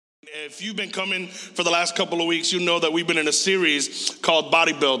If you've been coming for the last couple of weeks, you know that we've been in a series called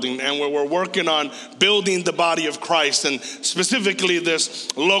Bodybuilding, and where we're working on building the body of Christ, and specifically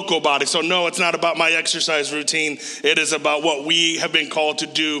this local body. So no, it's not about my exercise routine. It is about what we have been called to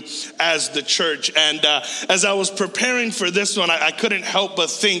do as the church. And as I was preparing for this one, I couldn't help but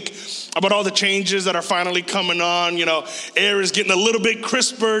think about all the changes that are finally coming on. You know, air is getting a little bit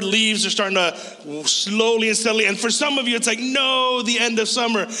crisper. Leaves are starting to slowly and steadily. And for some of you, it's like, no, the end of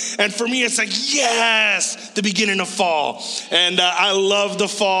summer. And for me, it's like, yes, the beginning of fall. And I love the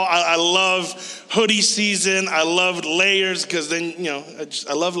fall. I love hoodie season. I love layers because then,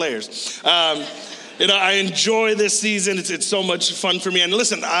 I love layers. I enjoy this season. It's so much fun for me. And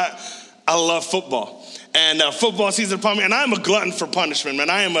listen, I love football. And football season upon me, and I'm a glutton for punishment, man.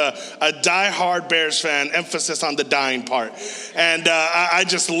 I am a diehard Bears fan, emphasis on the dying part. And I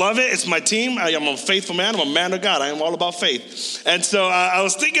just love it. It's my team. I am a faithful man. I'm a man of God. I am all about faith. And so I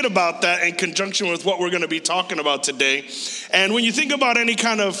was thinking about that in conjunction with what we're going to be talking about today. And when you think about any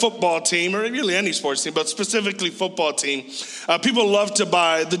kind of football team, or really any sports team, but specifically football team, people love to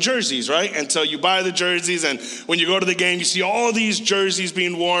buy the jerseys, right? And so you buy the jerseys, and when you go to the game, you see all these jerseys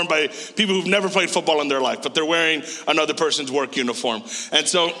being worn by people who've never played football in their life, but they're wearing another person's work uniform. And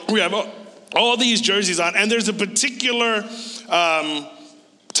so we have all these jerseys on, and there's a particular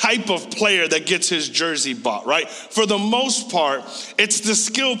type of player that gets his jersey bought, right? For the most part, it's the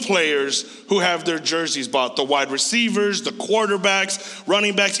skill players who have their jerseys bought. The wide receivers, the quarterbacks,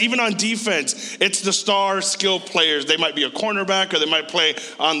 running backs, even on defense, it's the star skill players. They might be a cornerback or they might play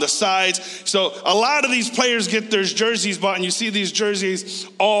on the sides. So a lot of these players get their jerseys bought, and you see these jerseys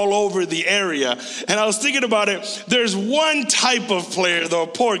all over the area. And I was thinking about it. There's one type of player, though,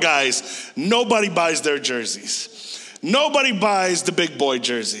 poor guys, nobody buys their jerseys. Nobody buys the big boy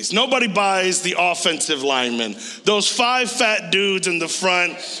jerseys. Nobody buys the offensive linemen. Those 5 fat dudes in the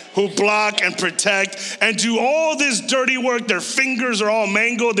front who block and protect and do all this dirty work. Their fingers are all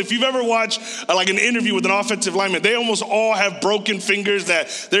mangled. If you've ever watched like an interview with an offensive lineman, they almost all have broken fingers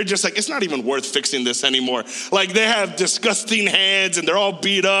that they're just like, it's not even worth fixing this anymore. Like they have disgusting hands and they're all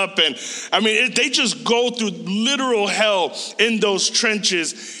beat up. And they just go through literal hell in those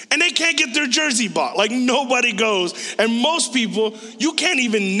trenches. And they can't get their jersey bought. Like nobody goes. And most people, you can't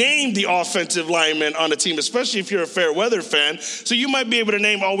even name the offensive lineman on a team, especially if you're a fair weather fan. So you might be able to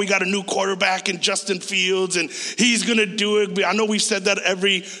name, we got a new quarterback in Justin Fields and he's going to do it. I know we've said that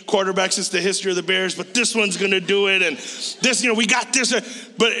every quarterback since the history of the Bears, but this one's going to do it. And this, we got this.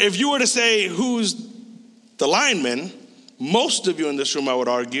 But if you were to say who's the lineman, most of you in this room, I would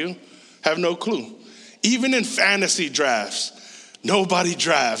argue, have no clue. Even in fantasy drafts, nobody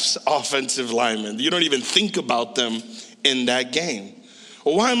drafts offensive linemen. You don't even think about them in that game.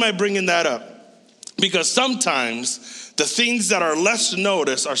 Well, why am I bringing that up? Because sometimes the things that are less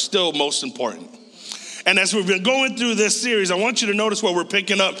noticed are still most important. And as we've been going through this series, I want you to notice where we're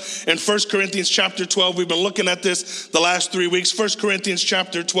picking up in 1 Corinthians chapter 12. We've been looking at this the last 3 weeks. 1 Corinthians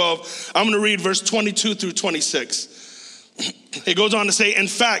chapter 12. I'm going to read verse 22 through 26. It goes on to say, in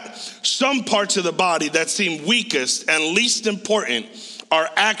fact, some parts of the body that seem weakest and least important are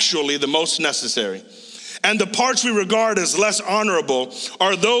actually the most necessary. And the parts we regard as less honorable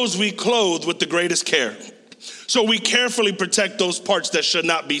are those we clothe with the greatest care. So we carefully protect those parts that should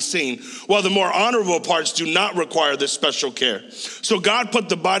not be seen, while the more honorable parts do not require this special care. So God put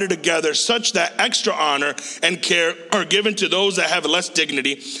the body together such that extra honor and care are given to those that have less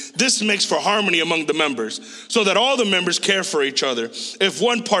dignity. This makes for harmony among the members, so that all the members care for each other. If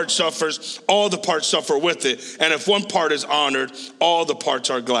one part suffers, all the parts suffer with it. And if one part is honored, all the parts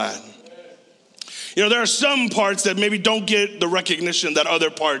are glad. There are some parts that maybe don't get the recognition that other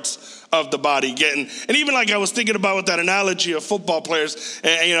parts of the body get. And even like I was thinking about with that analogy of football players,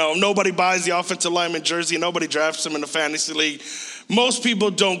 and, nobody buys the offensive lineman jersey, nobody drafts them in the fantasy league. Most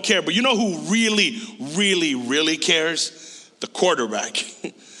people don't care. But you know who really, really, really cares? The quarterback.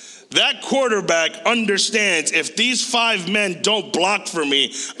 That quarterback understands if these 5 men don't block for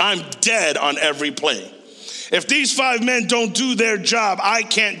me, I'm dead on every play. If these 5 men don't do their job, I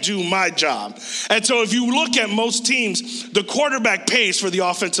can't do my job. And so if you look at most teams, the quarterback pays for the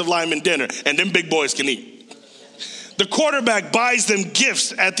offensive lineman dinner, and them big boys can eat. The quarterback buys them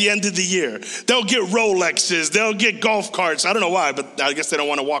gifts at the end of the year. They'll get Rolexes, they'll get golf carts. I don't know why, but I guess they don't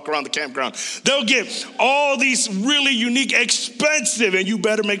want to walk around the campground. They'll get all these really unique, expensive, and you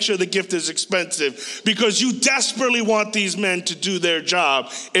better make sure the gift is expensive because you desperately want these men to do their job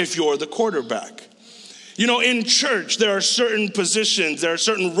if you're the quarterback. In church, there are certain positions, there are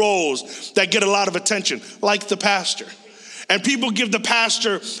certain roles that get a lot of attention, like the pastor. And people give the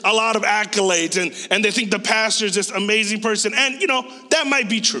pastor a lot of accolades, and they think the pastor is this amazing person. And, that might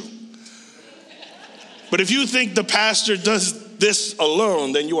be true. But if you think the pastor does this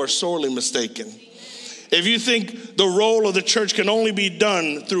alone, then you are sorely mistaken. If you think the role of the church can only be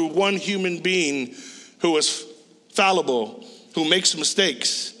done through one human being who is fallible, who makes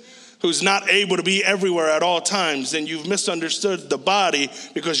mistakes, who's not able to be everywhere at all times, then you've misunderstood the body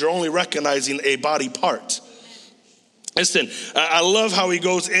because you're only recognizing a body part. Listen, I love how he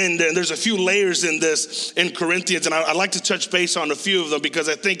goes in, and there's a few layers in this in Corinthians, and I'd like to touch base on a few of them because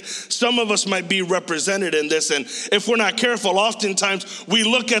I think some of us might be represented in this, and if we're not careful, oftentimes we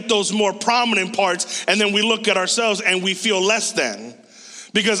look at those more prominent parts, and then we look at ourselves and we feel less than.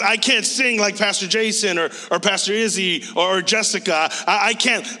 Because I can't sing like Pastor Jason or Pastor Izzy or Jessica. I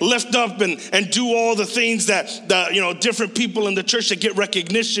can't lift up and do all the things that different people in the church that get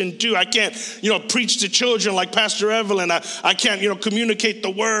recognition do. I can't preach to children like Pastor Evelyn. I can't communicate the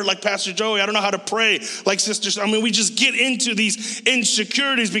word like Pastor Joey. I don't know how to pray like sisters. I mean, we just get into these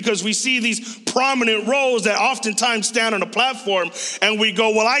insecurities because we see these prominent roles that oftentimes stand on a platform, and we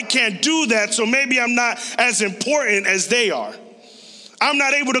go, well, I can't do that, so maybe I'm not as important as they are. I'm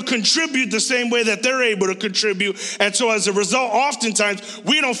not able to contribute the same way that they're able to contribute. And so as a result, oftentimes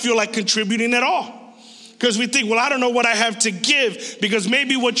we don't feel like contributing at all. Because we think, well, I don't know what I have to give, because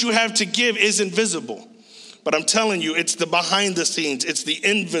maybe what you have to give isn't visible. But I'm telling you, it's the behind the scenes, it's the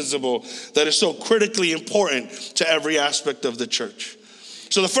invisible that is so critically important to every aspect of the church.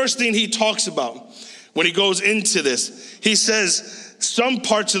 So the first thing he talks about when he goes into this, he says some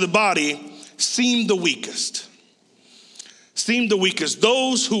parts of the body seem the weakest. Seem the weakest,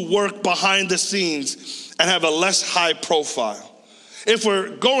 those who work behind the scenes and have a less high profile. If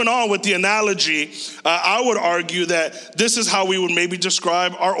we're going on with the analogy, I would argue that this is how we would maybe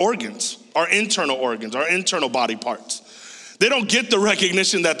describe our organs, our internal body parts. They don't get the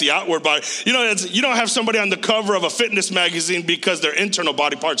recognition that the outward body, you don't have somebody on the cover of a fitness magazine because their internal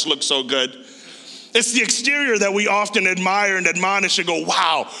body parts look so good. It's the exterior that we often admire and admonish and go,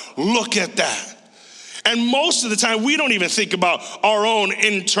 wow, look at that. And most of the time, we don't even think about our own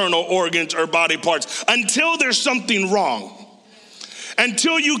internal organs or body parts until there's something wrong.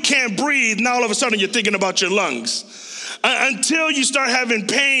 Until you can't breathe, now all of a sudden you're thinking about your lungs. Until you start having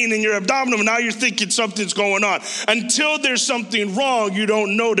pain in your abdomen, now you're thinking something's going on. Until there's something wrong, you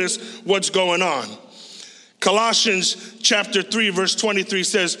don't notice what's going on. Colossians chapter 3, verse 23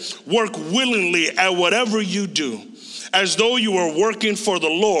 says, work willingly at whatever you do, as though you were working for the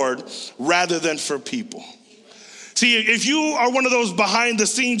Lord rather than for people. See, if you are one of those behind the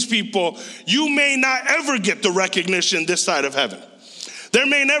scenes people, you may not ever get the recognition this side of heaven. There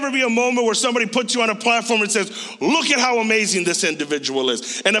may never be a moment where somebody puts you on a platform and says, look at how amazing this individual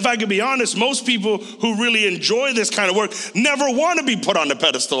is. And if I could be honest, most people who really enjoy this kind of work never want to be put on a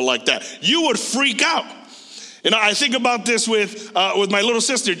pedestal like that. You would freak out. I think about this with my little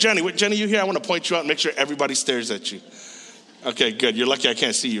sister, Jenny. Jenny, you here? I want to point you out and make sure everybody stares at you. Okay, good. You're lucky I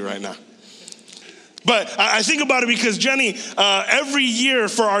can't see you right now. But I think about it because Jenny, every year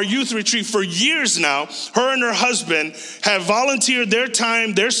for our youth retreat for years now, her and her husband have volunteered their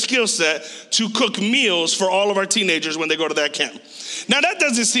time, their skill set to cook meals for all of our teenagers when they go to that camp. Now, that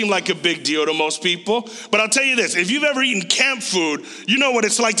doesn't seem like a big deal to most people, but I'll tell you this. If you've ever eaten camp food, you know what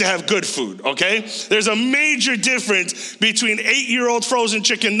it's like to have good food, okay? There's a major difference between 8-year-old frozen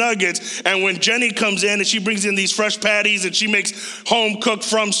chicken nuggets and when Jenny comes in and she brings in these fresh patties and she makes home-cooked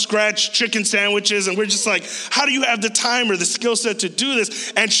from scratch chicken sandwiches, and we're just like, how do you have the time or the skill set to do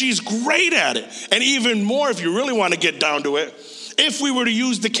this? And she's great at it. And even more, if you really want to get down to it, if we were to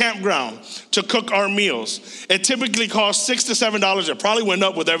use the campground to cook our meals, it typically costs $6 to $7. It probably went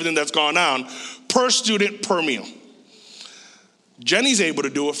up with everything that's gone on per student per meal. Jenny's able to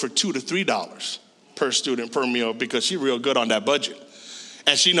do it for $2 to $3 per student per meal because she's real good on that budget.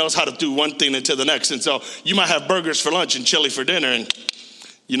 And she knows how to do one thing into the next. And so you might have burgers for lunch and chili for dinner, and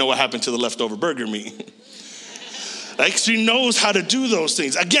you know what happened to the leftover burger meat. Like, she knows how to do those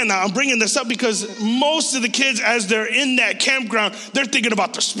things. Again, now I'm bringing this up because most of the kids, as they're in that campground, they're thinking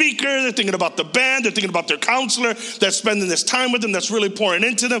about the speaker, they're thinking about the band, they're thinking about their counselor that's spending this time with them, that's really pouring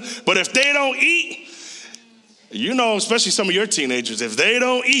into them. But if they don't eat, especially some of your teenagers, if they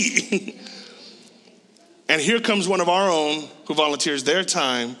don't eat, and here comes one of our own who volunteers their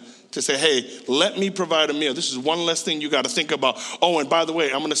time to say, hey, let me provide a meal. This is one less thing you got to think about. Oh, and by the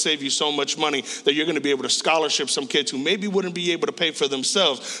way, I'm going to save you so much money that you're going to be able to scholarship some kids who maybe wouldn't be able to pay for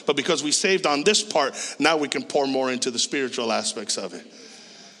themselves. But because we saved on this part, now we can pour more into the spiritual aspects of it.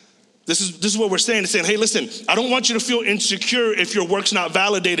 This is what we're saying. It's saying, hey, listen, I don't want you to feel insecure if your work's not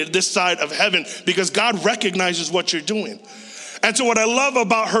validated this side of heaven, because God recognizes what you're doing. And so what I love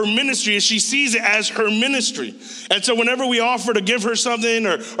about her ministry is she sees it as her ministry. And so whenever we offer to give her something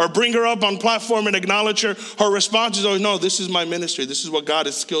or bring her up on platform and acknowledge her, her response is always, no, this is my ministry. This is what God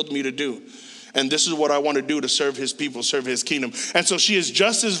has skilled me to do. And this is what I want to do to serve his people, serve his kingdom. And so she is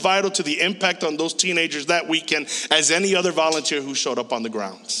just as vital to the impact on those teenagers that weekend as any other volunteer who showed up on the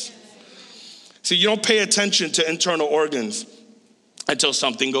grounds. See, you don't pay attention to internal organs until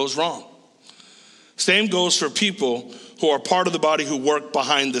something goes wrong. Same goes for people who are part of the body who work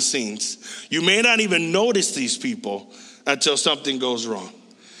behind the scenes. You may not even notice these people until something goes wrong.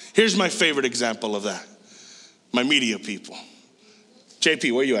 Here's my favorite example of that. My media people.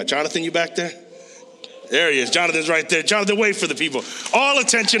 JP, where you at? Jonathan, you back there? There he is. Jonathan's right there. Jonathan, wait for the people. All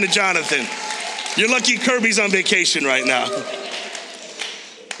attention to Jonathan. You're lucky Kirby's on vacation right now.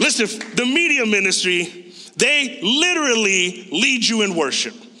 Listen, the media ministry, they literally lead you in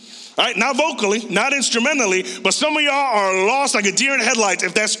worship. All right, not vocally, not instrumentally, but some of y'all are lost like a deer in headlights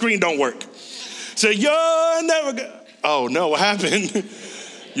if that screen don't work. So you're never gonna, oh no, what happened?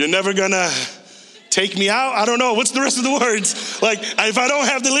 You're never gonna take me out? I don't know. What's the rest of the words? Like, if I don't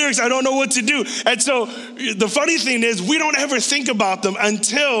have the lyrics, I don't know what to do. And so the funny thing is, we don't ever think about them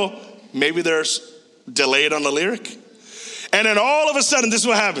until maybe they're delayed on the lyric. And then all of a sudden, this is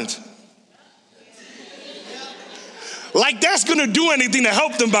what happens. Like that's gonna do anything to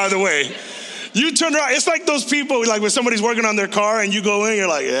help them, by the way. You turn around, it's like those people, like when somebody's working on their car and you go in, you're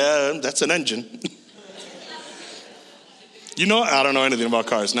like, yeah, that's an engine. You know, I don't know anything about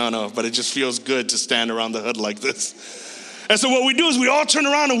cars, no, but it just feels good to stand around the hood like this. And so what we do is we all turn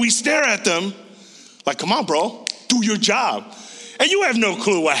around and we stare at them like, come on, bro, do your job. And you have no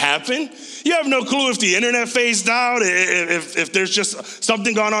clue what happened. You have no clue if the internet phased out, if there's just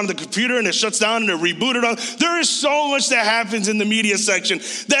something going on in the computer and it shuts down and it rebooted on. There is so much that happens in the media section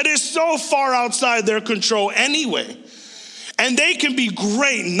that is so far outside their control anyway. And they can be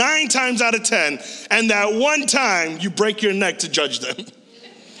great 9 times out of 10, and that one time you break your neck to judge them.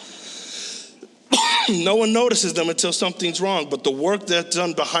 No one notices them until something's wrong, but the work that's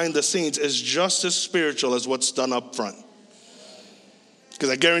done behind the scenes is just as spiritual as what's done up front. Because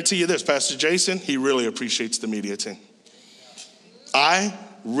I guarantee you this, Pastor Jason, he really appreciates the media team. I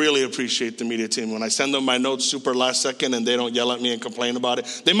really appreciate the media team. When I send them my notes super last second and they don't yell at me and complain about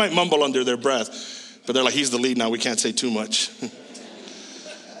it, they might mumble under their breath, but they're like, he's the lead now, we can't say too much.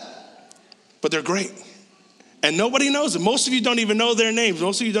 But they're great. And nobody knows it. Most of you don't even know their names.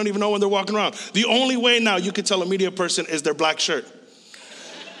 Most of you don't even know when they're walking around. The only way now you can tell a media person is their black shirt.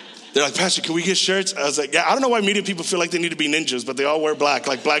 They're like, Pastor, can we get shirts? I was like, yeah, I don't know why media people feel like they need to be ninjas, but they all wear black,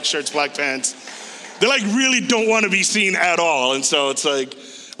 like black shirts, black pants. They like really don't want to be seen at all. And so it's like,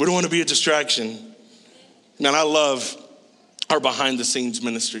 we don't want to be a distraction. Man, I love our behind the scenes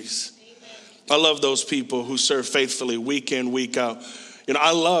ministries. I love those people who serve faithfully week in, week out. You know,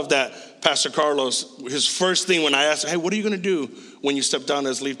 I love that Pastor Carlos, his first thing when I asked him, hey, what are you going to do when you step down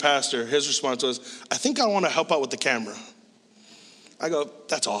as lead pastor? His response was, I think I want to help out with the camera. I go,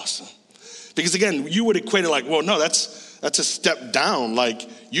 that's awesome. Because again, you would equate it like, well, no, that's a step down. Like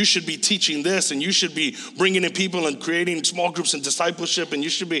you should be teaching this and you should be bringing in people and creating small groups and discipleship and he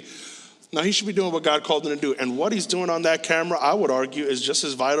should be doing what God called him to do. And what he's doing on that camera, I would argue, is just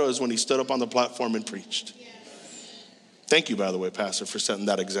as vital as when he stood up on the platform and preached. Thank you, by the way, Pastor, for setting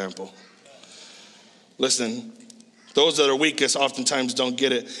that example. Listen, those that are weakest oftentimes don't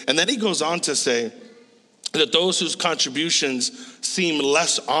get it. And then he goes on to say that those whose contributions seem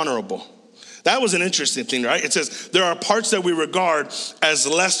less honorable. That was an interesting thing, right? It says there are parts that we regard as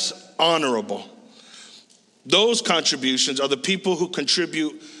less honorable. Those contributions are the people who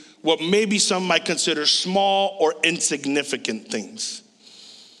contribute what maybe some might consider small or insignificant things.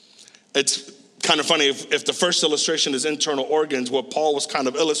 It's kind of funny, if the first illustration is internal organs, what Paul was kind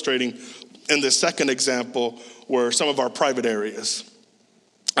of illustrating in the second example were some of our private areas.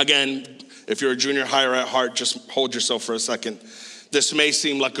 Again, if you're a junior higher at heart, just hold yourself for a second. This may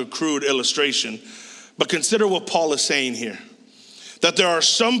seem like a crude illustration, but consider what Paul is saying here. That there are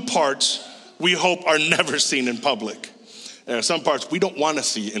some parts we hope are never seen in public. There are some parts we don't want to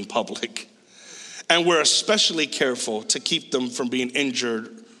see in public. And we're especially careful to keep them from being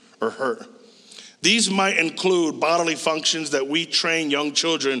injured or hurt. These might include bodily functions that we train young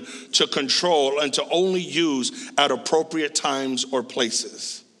children to control and to only use at appropriate times or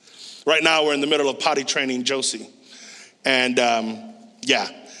places. Right now, we're in the middle of potty training Josie. And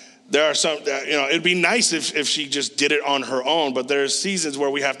there are some, it'd be nice if she just did it on her own, but there's seasons where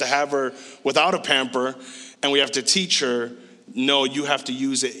we have to have her without a pamper and we have to teach her, no, you have to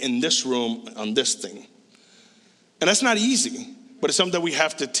use it in this room on this thing. And that's not easy But it's something that we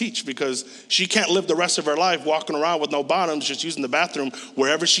have to teach because she can't live the rest of her life walking around with no bottoms, just using the bathroom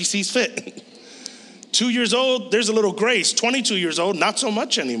wherever she sees fit. 2 years old, there's a little grace. 22 years old, not so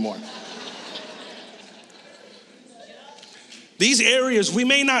much anymore. These areas, we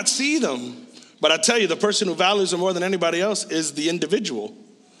may not see them, but I tell you, the person who values them more than anybody else is the individual.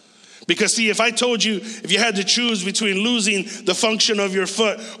 Because see, if I told you, if you had to choose between losing the function of your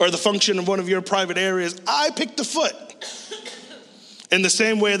foot or the function of one of your private areas, I pick the foot. In the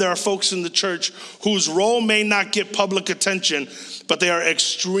same way, there are folks in the church whose role may not get public attention, but they are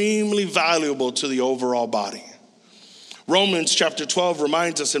extremely valuable to the overall body. Romans chapter 12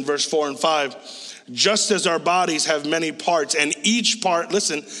 reminds us in verse 4 and 5, just as our bodies have many parts, and each part,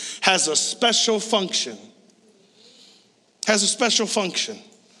 listen, has a special function. Has a special function.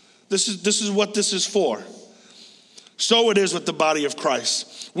 This is what this is for. So it is with the body of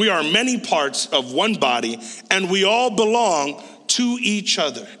Christ. We are many parts of one body, and we all belong to each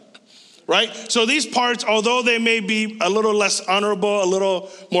other. Right? So these parts, although they may be a little less honorable, a little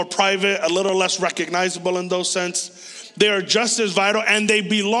more private, a little less recognizable in those sense, they are just as vital, and they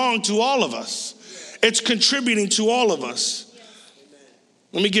belong to all of us. It's contributing to all of us.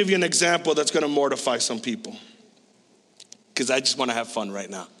 Let me give you an example that's going to mortify some people, because I just want to have fun right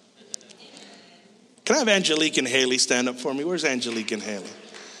now. Can I have Angelique and Haley stand up for me? Where's Angelique and Haley?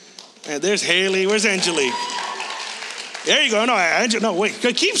 And there's Haley. Where's Angelique? There you go. No, wait.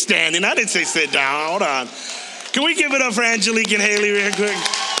 Keep standing. I didn't say sit down. Hold on. Can we give it up for Angelique and Haley real quick?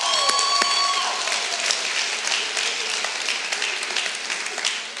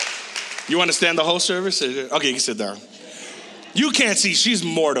 You want to stand the whole service? Okay, you can sit down. You can't see. She's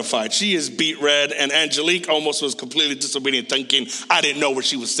mortified. She is beet red, and Angelique almost was completely disobedient, thinking, I didn't know where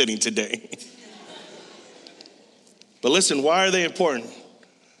she was sitting today. But listen, why are they important?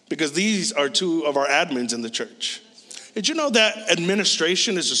 Because these are two of our admins in the church. Did you know that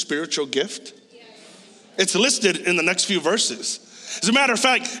administration is a spiritual gift? It's listed in the next few verses. As a matter of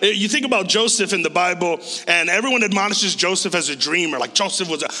fact, you think about Joseph in the Bible, and everyone admonishes Joseph as a dreamer. Like Joseph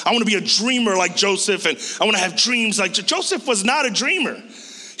was, I want to be a dreamer like Joseph, and I want to have dreams like Joseph was not a dreamer.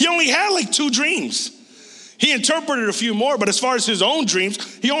 He only had like 2 dreams. He interpreted a few more, but as far as his own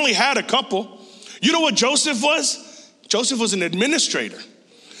dreams, he only had a couple. You know what Joseph was? Joseph was an administrator.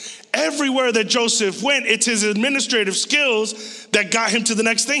 Everywhere that Joseph went, it's his administrative skills that got him to the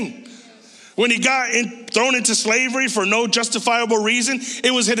next thing. When he got thrown into slavery for no justifiable reason,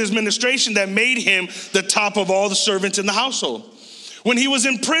 it was his administration that made him the top of all the servants in the household. When he was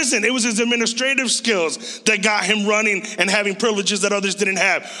in prison, it was his administrative skills that got him running and having privileges that others didn't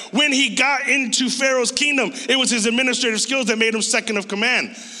have. When he got into Pharaoh's kingdom, it was his administrative skills that made him second of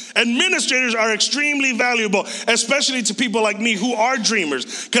command. Administrators are extremely valuable, especially to people like me who are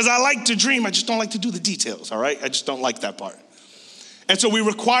dreamers, because I like to dream. I just don't like to do the details, all right? I just don't like that part. And so we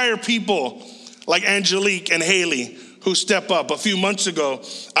require people like Angelique and Haley who step up. A few months ago,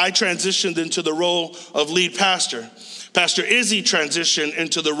 I transitioned into the role of lead pastor. Pastor Izzy transitioned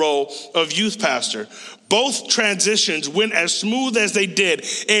into the role of youth pastor. Both transitions went as smooth as they did,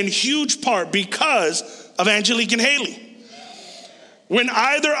 in huge part because of Angelique and Haley. When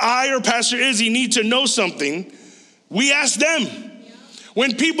either I or Pastor Izzy need to know something, we ask them.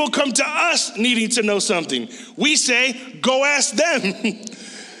 When people come to us needing to know something, we say, go ask them.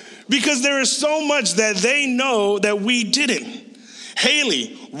 Because there is so much that they know that we didn't.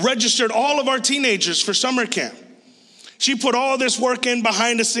 Haley registered all of our teenagers for summer camp. She put all this work in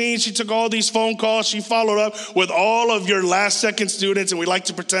behind the scenes. She took all these phone calls. She followed up with all of your last second students. And we like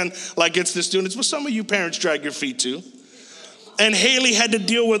to pretend like it's the students, but some of you parents drag your feet too. And Haley had to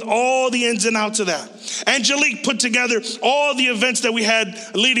deal with all the ins and outs of that. Angelique put together all the events that we had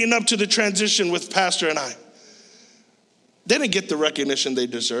leading up to the transition with Pastor and I. They didn't get the recognition they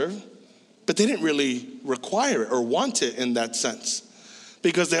deserve, but they didn't really require it or want it in that sense,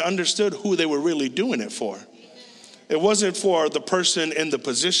 because they understood who they were really doing it for. It wasn't for the person in the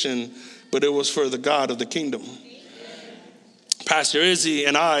position, but it was for the God of the kingdom. Pastor Izzy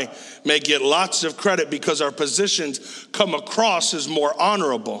and I may get lots of credit because our positions come across as more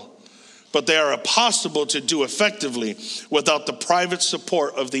honorable, but they are impossible to do effectively without the private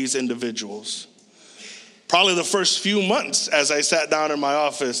support of these individuals. Probably the first few months as I sat down in my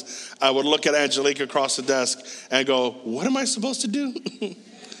office, I would look at Angelique across the desk and go, what am I supposed to do?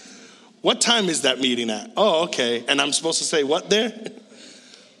 What time is that meeting at? Oh, okay. And I'm supposed to say what there?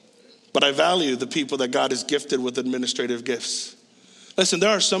 But I value the people that God has gifted with administrative gifts. Listen, there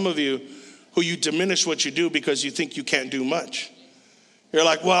are some of you who you diminish what you do because you think you can't do much. You're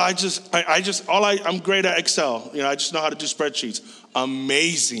like, well, I'm great at Excel. I just know how to do spreadsheets.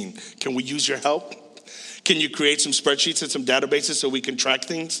 Amazing. Can we use your help? Can you create some spreadsheets and some databases so we can track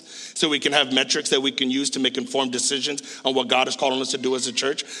things, so we can have metrics that we can use to make informed decisions on what God is calling us to do as a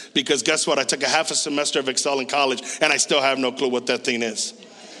church? Because guess what? I took a half a semester of Excel in college, and I still have no clue what that thing is.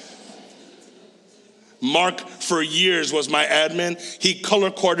 Mark, for years, was my admin. He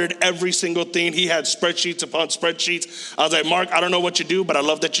color-coded every single thing. He had spreadsheets upon spreadsheets. I was like, Mark, I don't know what you do, but I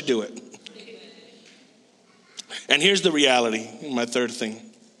love that you do it. And here's the reality, my third thing.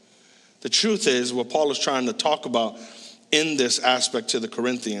 The truth is, what Paul is trying to talk about in this aspect to the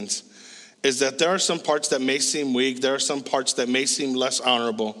Corinthians is that there are some parts that may seem weak, there are some parts that may seem less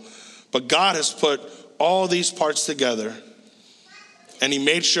honorable, but God has put all these parts together, and he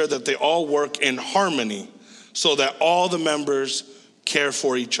made sure that they all work in harmony so that all the members care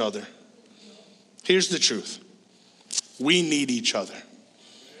for each other. Here's the truth. We need each other.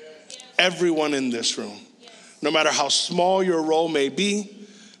 Everyone in this room. No matter how small your role may be,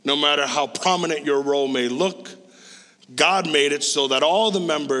 no matter how prominent your role may look, God made it so that all the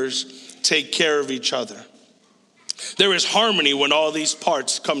members take care of each other. There is harmony when all these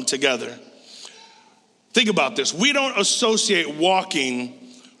parts come together. Think about this. We don't associate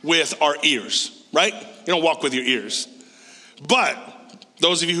walking with our ears, right? You don't walk with your ears. But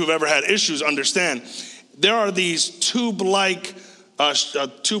those of you who've ever had issues understand there are these tube-like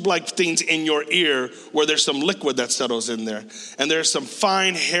things in your ear where there's some liquid that settles in there. And there's some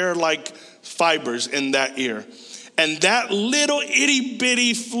fine hair-like fibers in that ear. And that little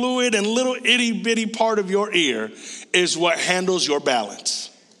itty-bitty fluid and little itty-bitty part of your ear is what handles your balance.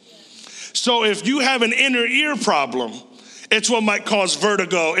 So if you have an inner ear problem, it's what might cause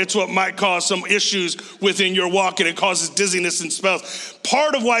vertigo. It's what might cause some issues within your walk, and it causes dizziness and spells.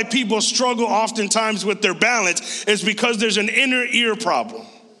 Part of why people struggle oftentimes with their balance is because there's an inner ear problem.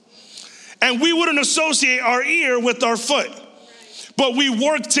 And we wouldn't associate our ear with our foot, but we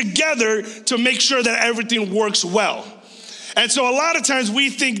work together to make sure that everything works well. And so a lot of times we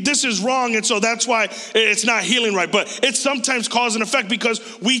think this is wrong, and so that's why it's not healing right. But it's sometimes cause and effect because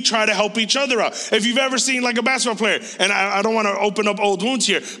we try to help each other out. If you've ever seen like a basketball player, and I don't want to open up old wounds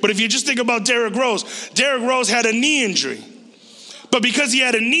here, but if you just think about Derrick Rose had a knee injury. But because he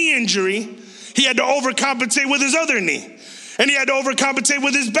had a knee injury, he had to overcompensate with his other knee. And he had to overcompensate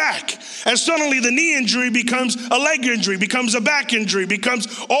with his back. And suddenly the knee injury becomes a leg injury, becomes a back injury, becomes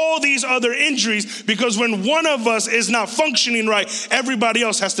all these other injuries, because when one of us is not functioning right, everybody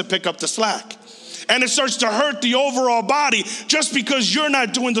else has to pick up the slack. And it starts to hurt the overall body just because you're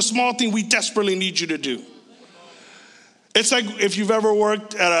not doing the small thing we desperately need you to do. It's like if you've ever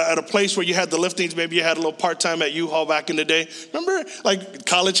worked at a place where you had the liftings, maybe you had a little part-time at U-Haul back in the day. Remember, like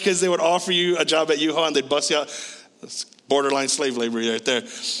college kids, they would offer you a job at U-Haul and they'd bust you out. That's borderline slave labor right there.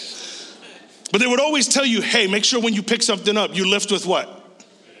 But they would always tell you, hey, make sure when you pick something up, you lift with what?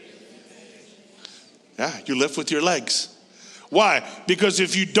 Yeah, you lift with your legs. Why? Because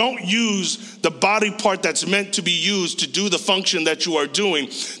if you don't use the body part that's meant to be used to do the function that you are doing,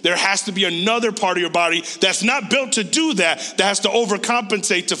 there has to be another part of your body that's not built to do that has to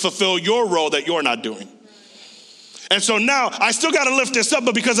overcompensate to fulfill your role that you're not doing. And so now I still got to lift this up,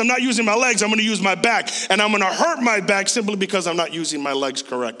 but because I'm not using my legs, I'm going to use my back. And I'm going to hurt my back simply because I'm not using my legs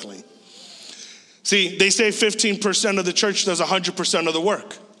correctly. See, they say 15% of the church does 100% of the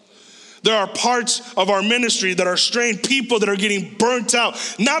work. There are parts of our ministry that are strained, people that are getting burnt out,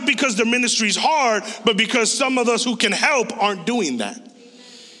 not because the ministry is hard, but because some of us who can help aren't doing that.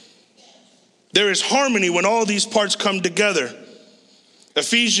 There is harmony when all these parts come together.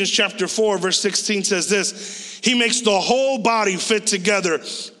 Ephesians chapter 4, verse 16 says this: he makes the whole body fit together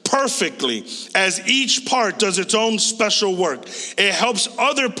perfectly as each part does its own special work. It helps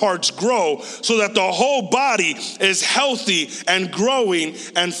other parts grow so that the whole body is healthy and growing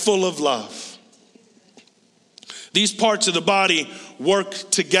and full of love. These parts of the body work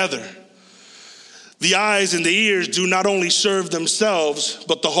together. The eyes and the ears do not only serve themselves,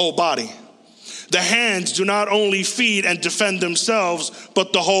 but the whole body. The hands do not only feed and defend themselves,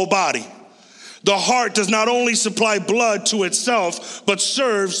 but the whole body. The heart does not only supply blood to itself, but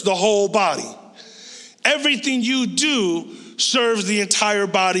serves the whole body. Everything you do serves the entire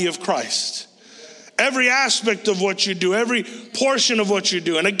body of Christ. Every aspect of what you do, every portion of what you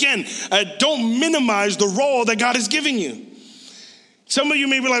do. And again, don't minimize the role that God is giving you. Some of you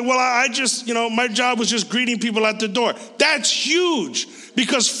may be like, well, I just, my job was just greeting people at the door. That's huge,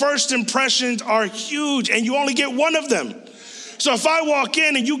 because first impressions are huge and you only get one of them. So if I walk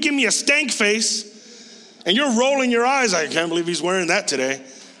in and you give me a stank face and you're rolling your eyes, I can't believe he's wearing that today.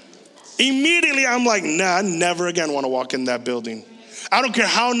 Immediately I'm like, nah, I never again want to walk in that building. I don't care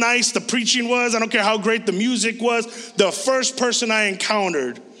how nice the preaching was. I don't care how great the music was. The first person I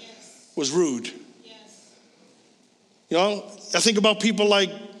encountered was rude. You know, I think about people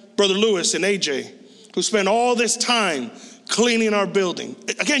like Brother Lewis and AJ, who spend all this time cleaning our building.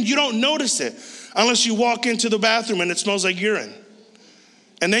 Again, you don't notice it unless you walk into the bathroom and it smells like urine.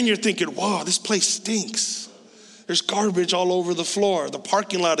 And then you're thinking, wow, this place stinks. There's garbage all over the floor. The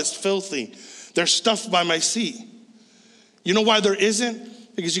parking lot is filthy. There's stuff by my seat. You know why there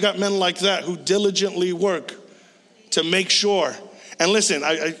isn't? Because you got men like that who diligently work to make sure. And listen,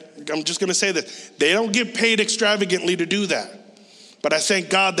 I'm just going to say this. They don't get paid extravagantly to do that. But I thank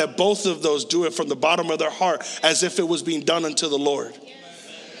God that both of those do it from the bottom of their heart as if it was being done unto the Lord.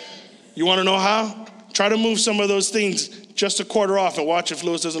 You want to know how? Try to move some of those things just a quarter off and watch if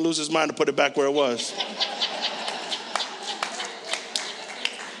Lewis doesn't lose his mind to put it back where it was.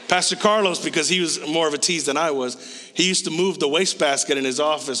 Pastor Carlos, because he was more of a tease than I was, he used to move the wastebasket in his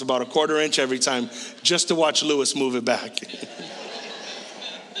office about a quarter inch every time just to watch Lewis move it back.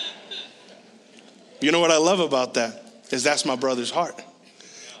 You know what I love about that is that's my brother's heart.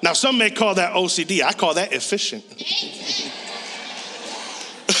 Now, some may call that OCD. I call that efficient.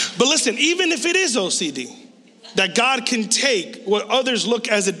 But listen, even if it is OCD, that God can take what others look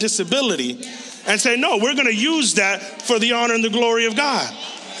as a disability and say, no, we're going to use that for the honor and the glory of God.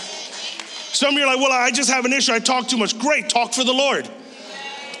 Some of you are like, well, I just have an issue. I talk too much. Great, talk for the Lord.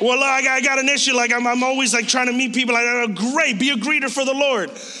 Well, I got an issue. Like I'm always like trying to meet people. Great, be a greeter for the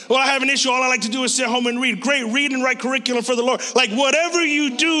Lord. Well, I have an issue. All I like to do is sit home and read. Great, read and write curriculum for the Lord. Like whatever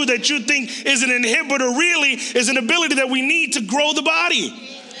you do that you think is an inhibitor really is an ability that we need to grow the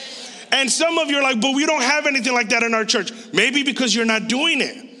body. And some of you are like, but we don't have anything like that in our church. Maybe because you're not doing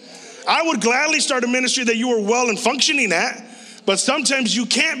it. I would gladly start a ministry that you are well and functioning at. But sometimes you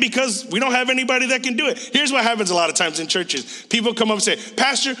can't because we don't have anybody that can do it. Here's what happens a lot of times in churches. People come up and say,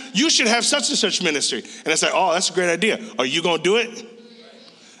 Pastor, you should have such and such ministry. And I say, oh, that's a great idea. Are you going to do it?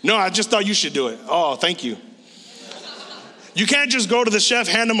 No, I just thought you should do it. Oh, thank you. You can't just go to the chef,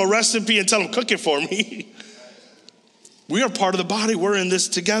 hand him a recipe and tell him, cook it for me. We are part of the body. We're in this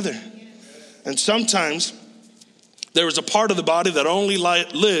together. And sometimes there is a part of the body that only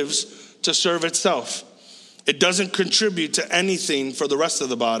lives to serve itself. It doesn't contribute to anything for the rest of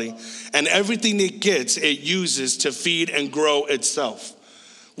the body. And everything it gets, it uses to feed and grow itself.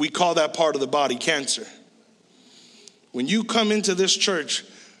 We call that part of the body cancer. When you come into this church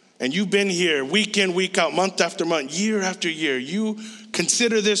and you've been here week in, week out, month after month, year after year, you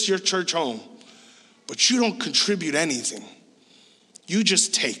consider this your church home, but you don't contribute anything. You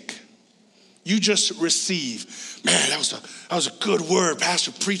just take. You just receive. Man, that was a good word.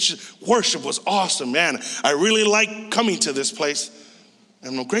 Pastor preached. Worship was awesome, man. I really like coming to this place.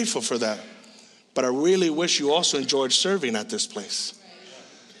 And I'm grateful for that. But I really wish you also enjoyed serving at this place.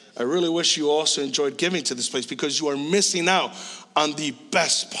 I really wish you also enjoyed giving to this place because you are missing out on the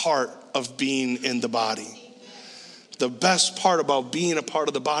best part of being in the body. The best part about being a part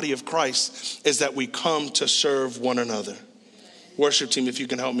of the body of Christ is that we come to serve one another. Worship team, if you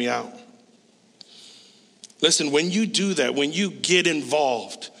can help me out. Listen, when you do that, when you get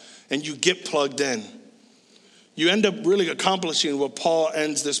involved and you get plugged in, you end up really accomplishing what Paul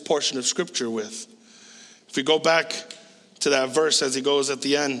ends this portion of scripture with. If we go back to that verse as he goes at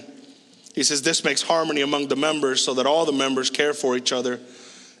the end, he says, this makes harmony among the members so that all the members care for each other.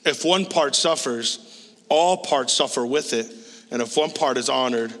 If one part suffers, all parts suffer with it. And if one part is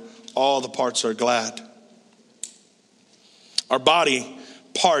honored, all the parts are glad. Our body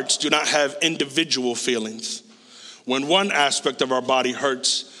parts do not have individual feelings. When one aspect of our body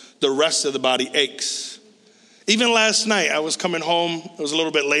hurts, the rest of the body aches. Even last night, I was coming home. It was a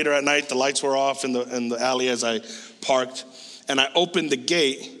little bit later at night. The lights were off in the alley as I parked. And I opened the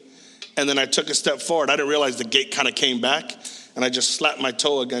gate, and then I took a step forward. I didn't realize the gate kind of came back, and I just slapped my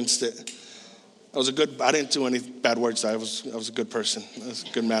toe against it. I didn't do any bad words. I was a good person. I was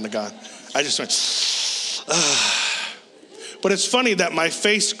a good man of God. I just went, But it's funny that my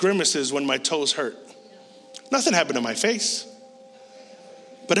face grimaces when my toes hurt. Nothing happened to my face.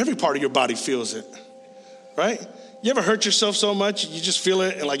 But every part of your body feels it, right? You ever hurt yourself so much, you just feel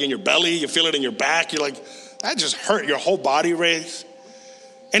it in your belly, you feel it in your back. You're like, that just hurt. Your whole body raised.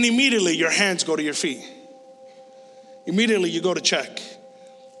 And immediately your hands go to your feet. Immediately you go to check.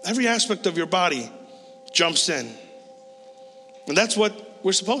 Every aspect of your body jumps in. And that's what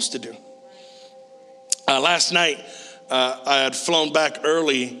we're supposed to do. Last night, I had flown back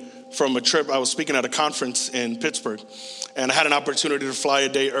early from a trip. I was speaking at a conference in Pittsburgh, and I had an opportunity to fly a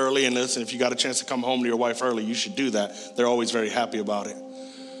day early. And listen, if you got a chance to come home to your wife early, you should do that. They're always very happy about it.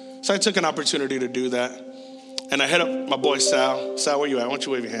 So I took an opportunity to do that. And I hit up my boy Sal. Sal, where you at? Why don't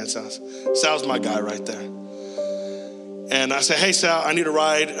you wave your hand, Sal? Sal's my guy right there. And I said, hey, Sal, I need a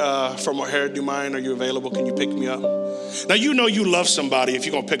ride from O'Hare. Do you mind? Are you available? Can you pick me up? Now, you know you love somebody if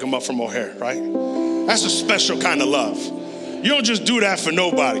you're going to pick them up from O'Hare, right? That's a special kind of love. You don't just do that for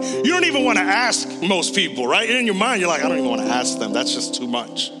nobody. You don't even want to ask most people, right? In your mind, you're like, I don't even want to ask them. That's just too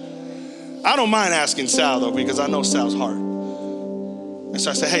much. I don't mind asking Sal, though, because I know Sal's heart. And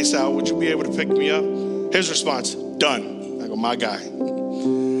so I said, hey, Sal, would you be able to pick me up? His response, done. I go, my guy.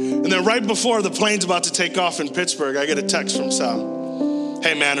 And then right before the plane's about to take off in Pittsburgh, I get a text from Sal.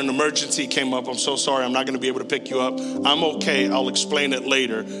 Hey, man, an emergency came up. I'm so sorry. I'm not going to be able to pick you up. I'm okay. I'll explain it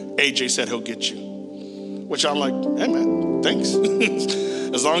later. AJ said he'll get you. Which I'm like, hey, man, thanks.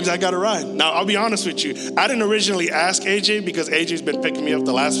 As long as I got a ride. Now, I'll be honest with you. I didn't originally ask AJ because AJ's been picking me up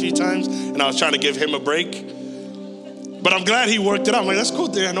the last few times, and I was trying to give him a break. But I'm glad he worked it out. I'm like, that's cool,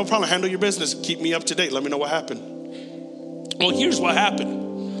 Dan. No problem. Handle your business. Keep me up to date. Let me know what happened. Well, here's what happened.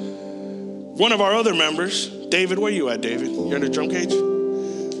 One of our other members, David, where you at, David? You're in the drum cage?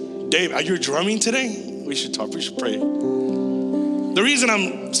 Dave, are you drumming today? We should talk. We should pray. The reason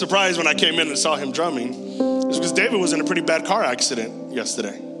I'm surprised when I came in and saw him drumming is because David was in a pretty bad car accident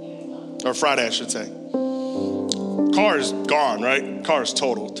yesterday. Or Friday, I should say. Car is gone, right? Car is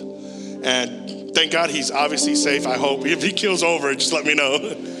totaled. And thank God he's obviously safe, I hope. If he kills over, just let me know.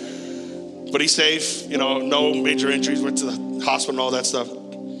 But he's safe, no major injuries, went to the hospital and all that stuff.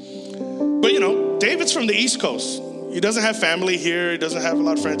 But David's from the East Coast. He doesn't have family here. He doesn't have a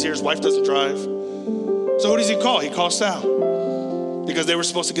lot of friends here. His wife doesn't drive. So who does he call? He calls Sal. Because they were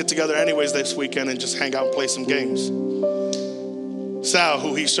supposed to get together anyways this weekend and just hang out and play some games. Sal,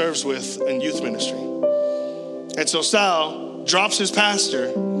 who he serves with in youth ministry. And so Sal drops his pastor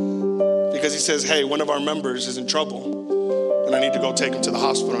because he says, hey, one of our members is in trouble and I need to go take him to the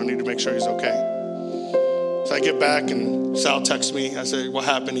hospital. I need to make sure he's okay. So I get back and Sal texts me. I say, what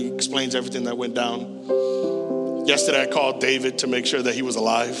happened? He explains everything that went down. Yesterday I called David to make sure that he was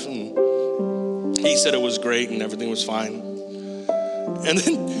alive. And he said it was great and everything was fine. And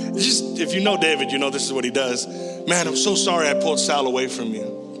then just, if you know David, you know this is what he does. Man, I'm so sorry I pulled Sal away from you.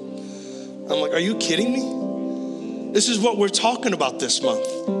 I'm like, are you kidding me? This is what we're talking about this month.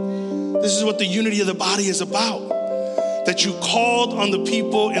 This is what the unity of the body is about. That you called on the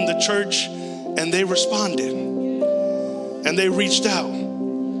people in the church and they responded. And they reached out.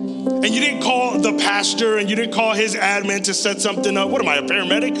 And you didn't call the pastor and you didn't call his admin to set something up. What am I, a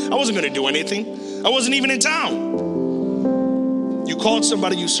paramedic? I wasn't going to do anything. I wasn't even in town. You called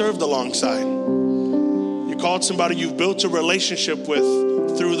somebody you served alongside. You called somebody you've built a relationship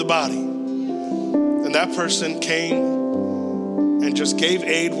with through the body. And that person came and just gave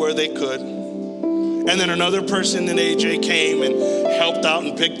aid where they could. And then another person in AJ came and helped out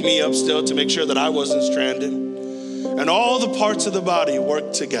and picked me up still to make sure that I wasn't stranded. And all the parts of the body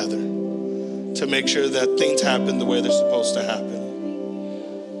worked together to make sure that things happen the way they're supposed to happen.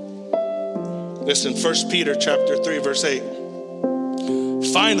 Listen, 1 Peter chapter 3, verse 8.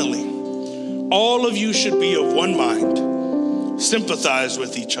 Finally, all of you should be of one mind, sympathize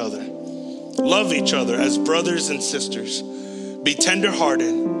with each other, love each other as brothers and sisters, be tenderhearted,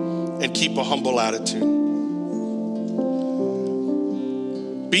 and keep a humble attitude.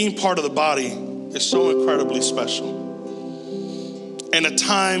 Being part of the body is so incredibly special. In a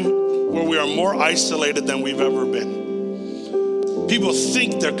time where we are more isolated than we've ever been. People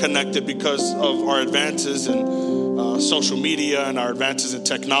think they're connected because of our advances in social media and our advances in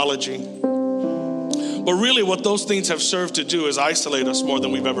technology. But really what those things have served to do is isolate us more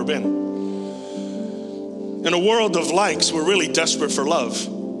than we've ever been. In a world of likes, we're really desperate for love.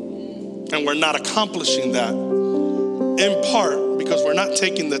 And we're not accomplishing that in part because we're not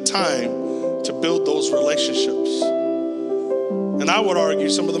taking the time to build those relationships. And I would argue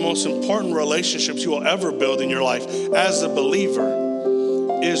some of the most important relationships you will ever build in your life as a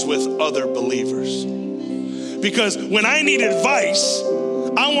believer is with other believers. Because when I need advice,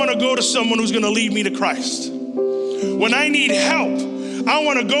 I want to go to someone who's going to lead me to Christ. When I need help, I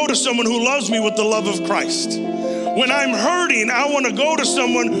want to go to someone who loves me with the love of Christ. When I'm hurting, I want to go to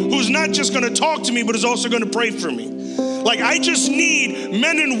someone who's not just going to talk to me, but is also going to pray for me. Like I just need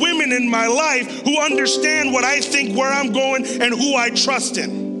men and women in my life who understand what I think, where I'm going, and who I trust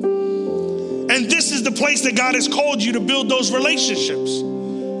in. And this is the place that God has called you to build those relationships.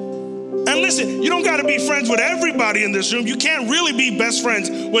 And listen, you don't got to be friends with everybody in this room. You can't really be best friends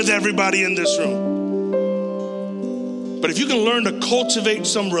with everybody in this room. But if you can learn to cultivate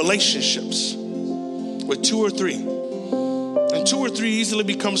some relationships with 2 or 3, and 2 or 3 easily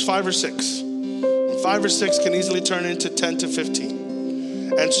becomes 5 or 6. And 5 or 6 can easily turn into 10 to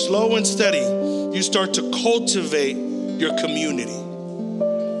 15. And slow and steady, you start to cultivate your community.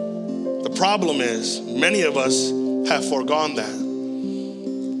 The problem is, many of us have foregone that.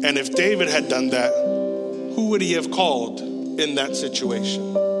 And if David had done that, who would he have called in that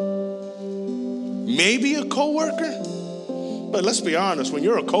situation? Maybe a coworker? But let's be honest, when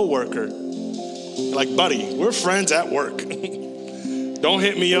you're a coworker, like, buddy, we're friends at work. Don't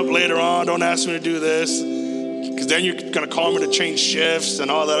hit me up later on. Don't ask me to do this, because then you're going to call me to change shifts and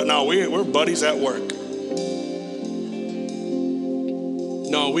all that. No, we're buddies at work.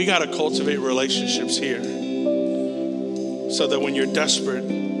 No, we got to cultivate relationships here so that when you're desperate,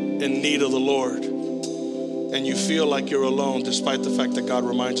 in need of the Lord, and you feel like you're alone, despite the fact that God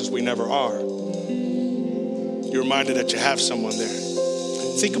reminds us we never are, you're reminded that you have someone there.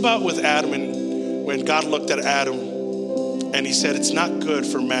 Think about with Adam, and when God looked at Adam and he said, it's not good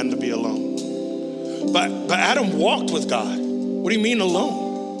for man to be alone. But Adam walked with God. What do you mean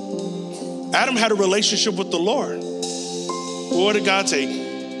alone? Adam had a relationship with the Lord. Well, what did God say?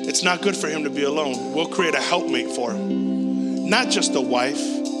 It's not good for him to be alone. We'll create a helpmate for him. Not just a wife,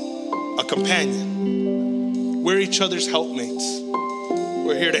 a companion. We're each other's helpmates.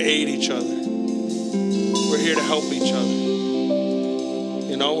 We're here to aid each other. We're here to help each other.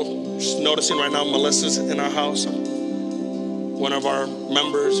 You know, just noticing right now, Melissa's in our house, one of our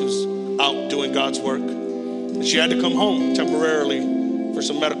members who's out doing God's work. And she had to come home temporarily for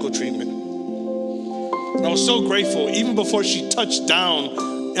some medical treatment. And I was so grateful, even before she touched down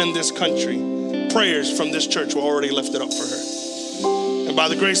in this country, prayers from this church were already lifted up for her. And by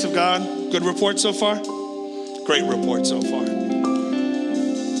the grace of God, good report so far? Great report so far.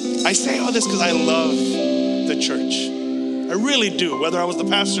 I say all this because I love the church. I really do, whether I was the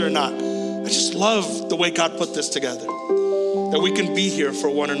pastor or not. I just love the way God put this together. That we can be here for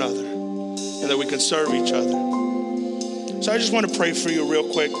one another and that we can serve each other. So I just want to pray for you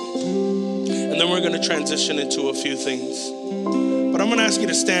real quick. And then we're going to transition into a few things. But I'm going to ask you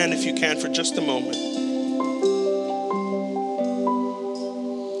to stand if you can for just a moment.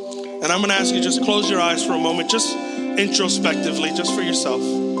 And I'm going to ask you just close your eyes for a moment, just introspectively, just for yourself.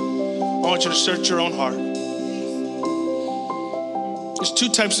 I want you to search your own heart. There's two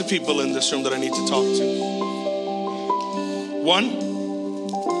types of people in this room that I need to talk to. One,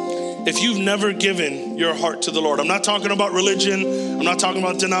 if you've never given your heart to the Lord, I'm not talking about religion, I'm not talking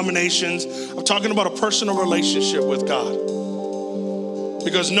about denominations, I'm talking about a personal relationship with God.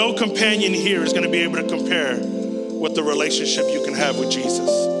 Because no companion here is going to be able to compare with the relationship you can have with Jesus.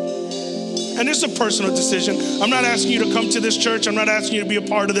 And it's a personal decision. I'm not asking you to come to this church. I'm not asking you to be a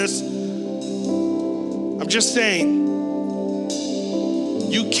part of this. I'm just saying,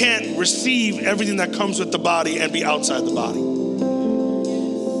 you can't receive everything that comes with the body and be outside the body.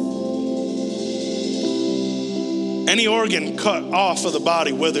 Any organ cut off of the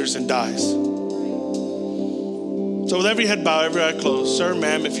body withers and dies. So with every head bowed, every eye closed, sir,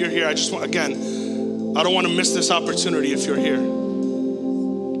 ma'am, if you're here, I just want, again, I don't want to miss this opportunity if you're here.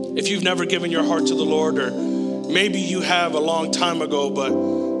 If you've never given your heart to the Lord, or maybe you have a long time ago,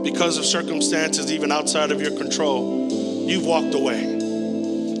 but because of circumstances even outside of your control, you've walked away.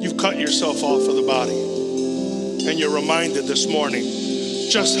 You've cut yourself off of the body. And you're reminded this morning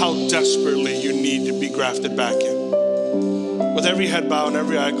just how desperately you need to be grafted back in. With every head bowed and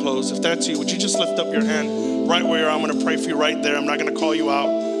every eye closed, if that's you, would you just lift up your hand right where you are? I'm going to pray for you right there. I'm not going to call you out.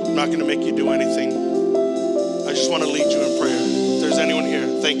 I'm not going to make you do anything. I just want to lead you in prayer. If there's anyone here,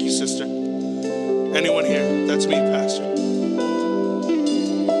 thank you, sister. Anyone here? That's me, Pastor.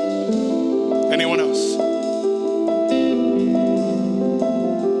 Anyone else?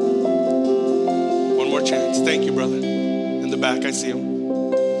 One more chance. Thank you, brother. In the back, I see him.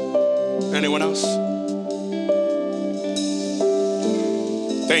 Anyone else?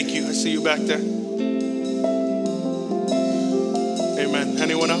 Thank you. I see you back there. Amen.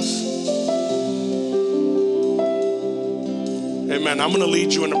 Anyone else? Amen. I'm going to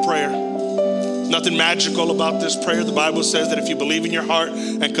lead you in a prayer. Nothing magical about this prayer. The Bible says that if you believe in your heart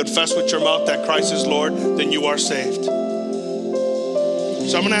and confess with your mouth that Christ is Lord, then you are saved. So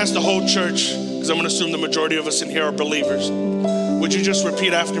I'm going to ask the whole church, because I'm going to assume the majority of us in here are believers. Would you just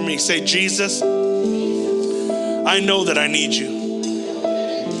repeat after me? Say, Jesus, I know that I need you.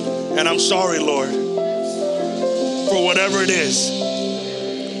 And I'm sorry, Lord, for whatever it is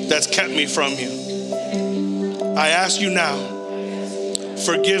that's kept me from you. I ask you now,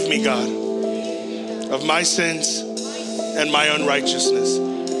 forgive me, God, of my sins and my unrighteousness.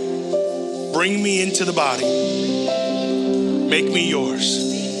 Bring me into the body. Make me yours.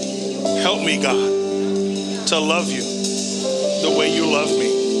 Help me, God, to love you the way you love me.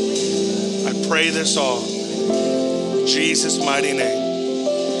 I pray this all in Jesus' mighty name.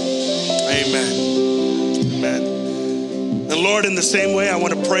 Amen. Amen. And Lord, in the same way, I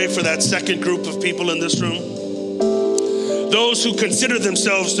want to pray for that second group of people in this room. those who consider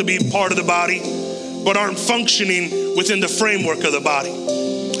themselves to be part of the body, but aren't functioning within the framework of the body.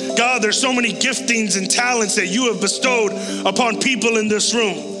 God, there's so many giftings and talents that you have bestowed upon people in this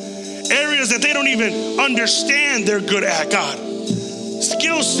room. Areas that they don't even understand they're good at, God.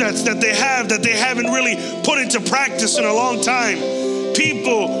 Skill sets that they have that they haven't really put into practice in a long time.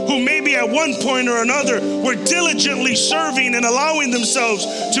 People who maybe at one point or another were diligently serving and allowing themselves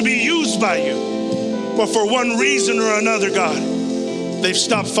to be used by you. But for one reason or another, God, they've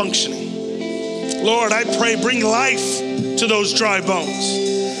stopped functioning. Lord, I pray, bring life to those dry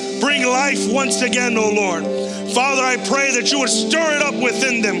bones. Bring life once again, oh Lord. Father, I pray that you would stir it up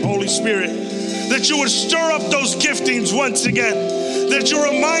within them, Holy Spirit. That you would stir up those giftings once again. That you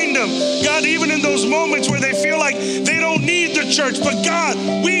remind them, God, even in those moments where they feel like they don't need the church, but God,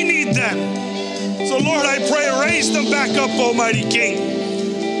 we need them. So Lord, I pray, raise them back up, Almighty King.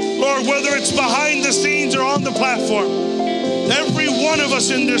 Lord, whether it's behind the scenes or on the platform, every one of us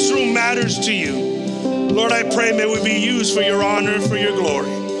in this room matters to you. Lord, I pray, may we be used for your honor, for your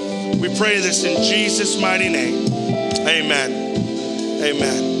glory. We pray this in Jesus' mighty name. Amen.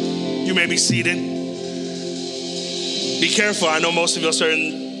 Amen. You may be seated. Be careful. I know most of us are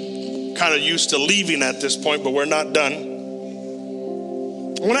kind of used to leaving at this point, but we're not done.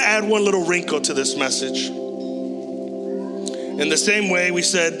 I want to add one little wrinkle to this message. In the same way we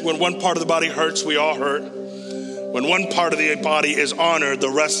said, when one part of the body hurts, we all hurt. When one part of the body is honored,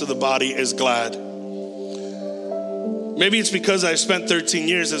 the rest of the body is glad. Maybe it's because I spent 13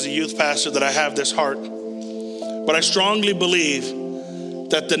 years as a youth pastor that I have this heart. But I strongly believe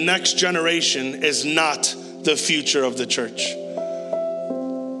that the next generation is not the future of the church.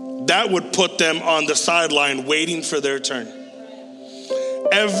 That would put them on the sideline waiting for their turn.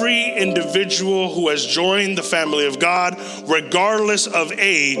 Every individual who has joined the family of God, regardless of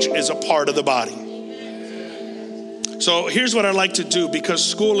age, is a part of the body. So here's what I'd like to do, because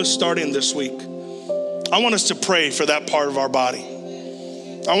school is starting this week. I want us to pray for that part of our body.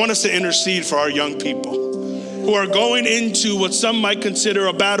 I want us to intercede for our young people who are going into what some might consider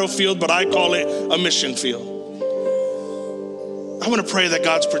a battlefield, but I call it a mission field. I want to pray that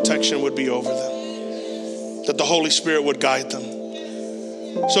God's protection would be over them, that the Holy Spirit would guide them.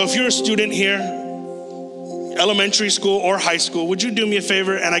 So if you're a student here, elementary school or high school, would you do me a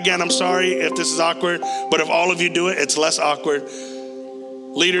favor? And again, I'm sorry if this is awkward, but if all of you do it, it's less awkward.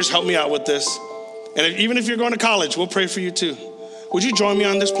 Leaders, help me out with this. And even if you're going to college, we'll pray for you too. Would you join me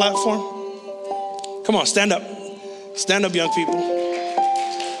on this platform? Come on, stand up. Stand up, young people.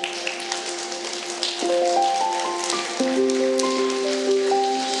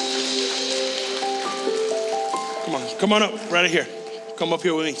 Come on up, right here. Come up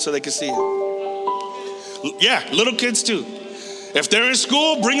here with me so they can see you. Yeah, little kids too. If they're in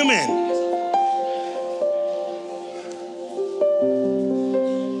school, bring them in.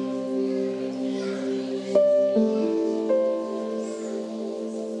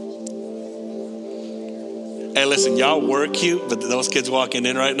 Hey, listen, y'all were cute, but those kids walking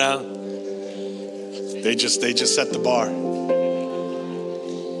in right now, they just set the bar.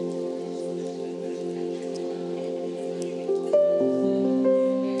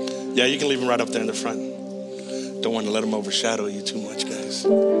 Yeah, you can leave them right up there in the front. Don't want to let them overshadow you too much, guys.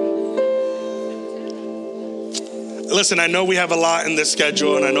 Listen, I know we have a lot in this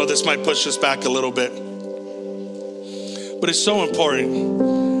schedule, and I know this might push us back a little bit. But it's so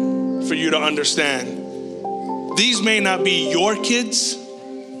important for you to understand. These may not be your kids,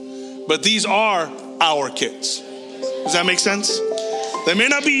 but these are our kids. Does that make sense? They may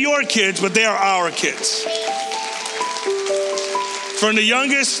not be your kids, but they are our kids. From the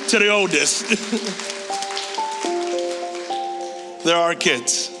youngest to the oldest, they're our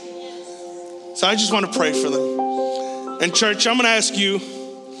kids. So I just want to pray for them. And church, I'm going to ask you,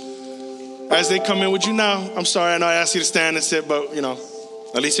 as they come in, would you now, I'm sorry, I know I asked you to stand and sit, but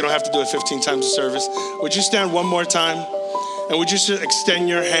at least you don't have to do it 15 times a service. Would you stand one more time? And would you just extend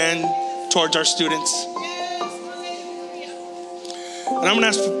your hand towards our students? And I'm going to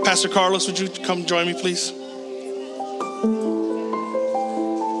ask Pastor Carlos, would you come join me, please?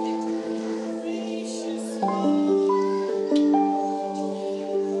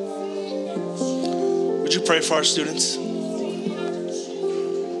 Would you pray for our students?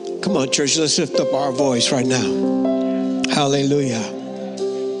 Come on, church, let's lift up our voice right now. Hallelujah.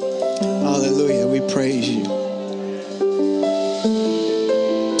 Hallelujah. We praise you.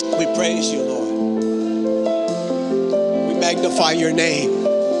 We praise you, Lord. We magnify your name.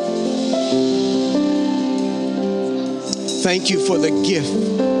 Thank you for the gift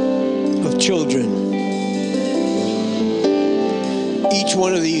of children. Each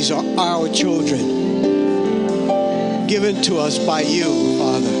one of these are our children, given to us by you,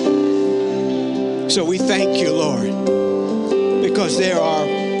 Father. So we thank you, Lord, because they are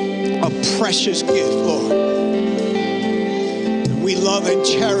a precious gift, Lord. And we love and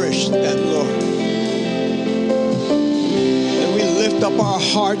cherish them, Lord. And we lift up our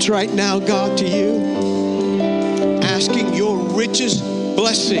hearts right now, God, to you, asking your richest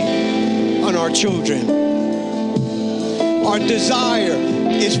blessing on our children. Our desire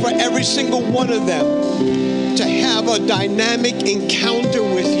is for every single one of them to have a dynamic encounter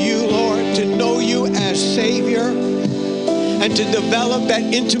with you, Lord, to know you as Savior, and to develop that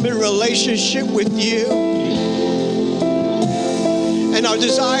intimate relationship with you. And our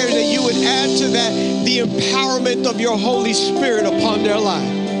desire is that you would add to that the empowerment of your Holy Spirit upon their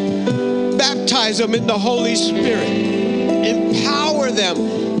life. Baptize them in the Holy Spirit. Empower them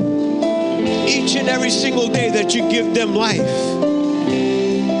each and every single day that you give them life.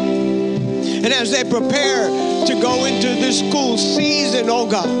 And as they prepare to go into this school season, oh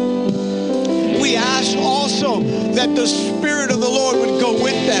God, we ask also that the Spirit of the Lord would go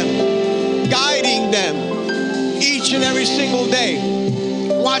with them, guiding them each and every single day,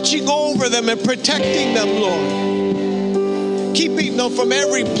 watching over them and protecting them, Lord, keeping them from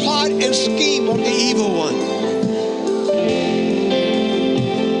every plot and scheme of the evil one.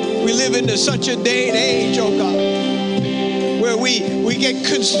 We live in such a day and age, oh God, where we get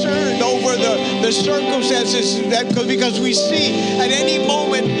concerned over the circumstances because we see at any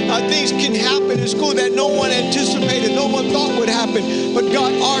moment things can happen in school that no one anticipated, no one thought would happen. But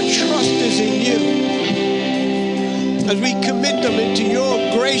God, our trust is in you. As we commit them into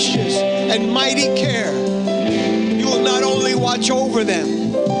your gracious and mighty care, you will not only watch over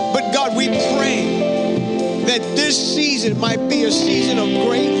them, but God, we pray that this season might be a season of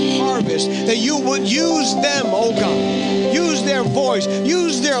great harvest, that you would use them, oh God, use their voice,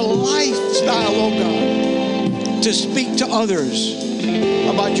 use their lifestyle, oh God, to speak to others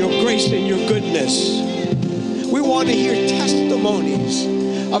about your grace and your goodness. We want to hear testimonies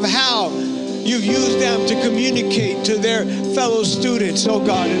of how you've used them to communicate to their fellow students, oh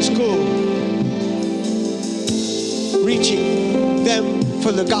God, in school, reaching them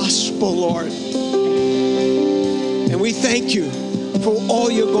for the gospel, Lord. And we thank you for all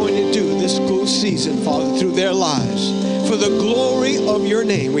you're going to do this school season, Father, through their lives. For the glory of your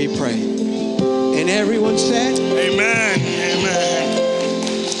name, we pray. And everyone said, Amen. Amen.